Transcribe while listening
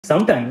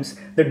Sometimes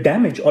the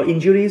damage or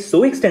injury is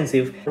so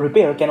extensive,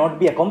 repair cannot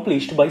be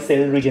accomplished by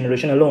cell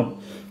regeneration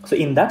alone. So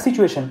in that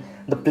situation,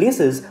 the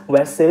places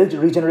where cell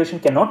regeneration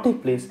cannot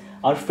take place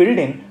are filled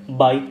in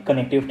by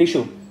connective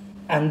tissue.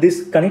 And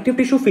this connective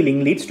tissue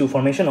filling leads to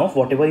formation of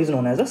whatever is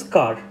known as a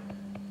scar.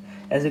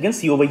 As you can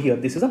see over here,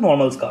 this is a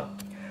normal scar.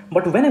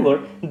 But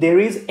whenever there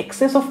is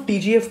excess of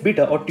TGF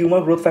beta or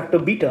tumor growth factor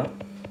beta,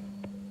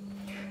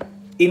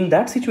 in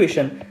that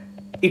situation,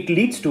 it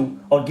leads to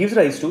or gives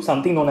rise to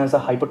something known as a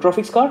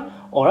hypertrophic scar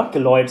or a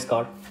keloid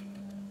scar.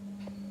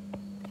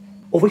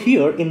 Over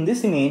here in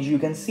this image, you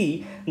can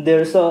see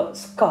there's a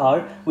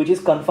scar which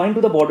is confined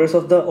to the borders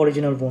of the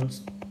original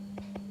wounds.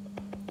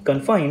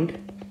 Confined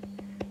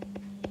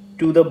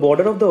to the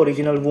border of the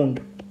original wound.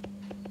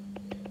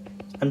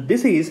 And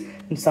this is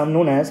something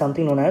known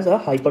as a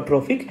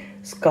hypertrophic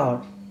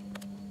scar.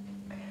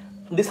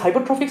 This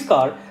hypertrophic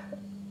scar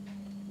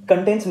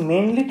contains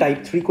mainly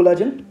type 3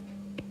 collagen.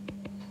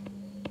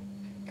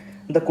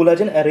 The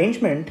collagen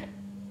arrangement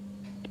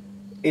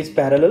is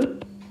parallel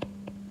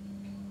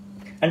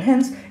and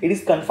hence it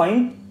is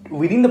confined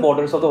within the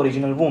borders of the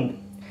original wound.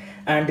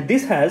 And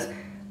this has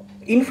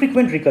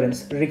infrequent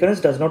recurrence.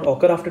 Recurrence does not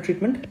occur after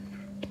treatment.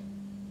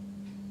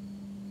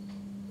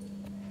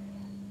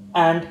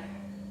 And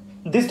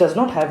this does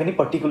not have any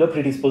particular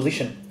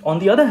predisposition. On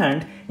the other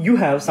hand, you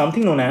have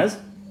something known as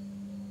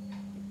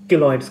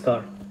keloid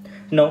scar.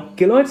 Now,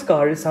 keloid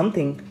scar is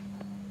something,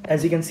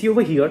 as you can see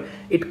over here,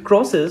 it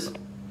crosses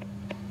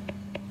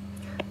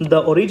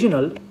the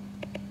original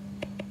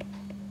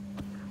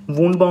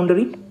wound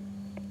boundary.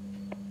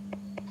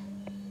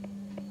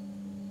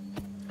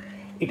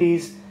 It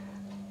is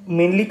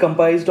mainly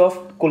comprised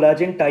of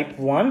collagen type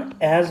 1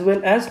 as well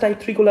as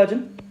type 3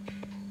 collagen.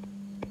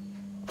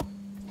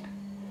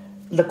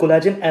 The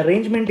collagen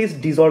arrangement is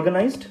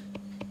disorganized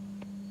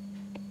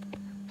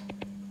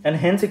and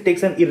hence it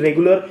takes an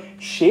irregular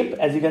shape,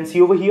 as you can see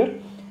over here.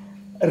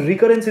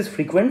 Recurrence is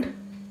frequent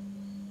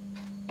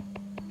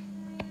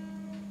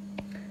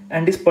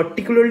and is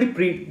particularly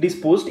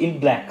predisposed in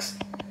blacks.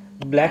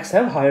 Blacks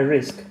have higher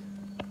risk.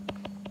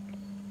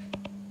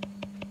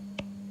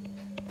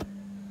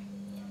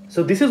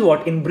 So this is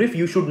what in brief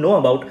you should know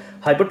about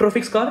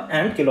hypertrophic scar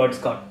and keloid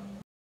scar.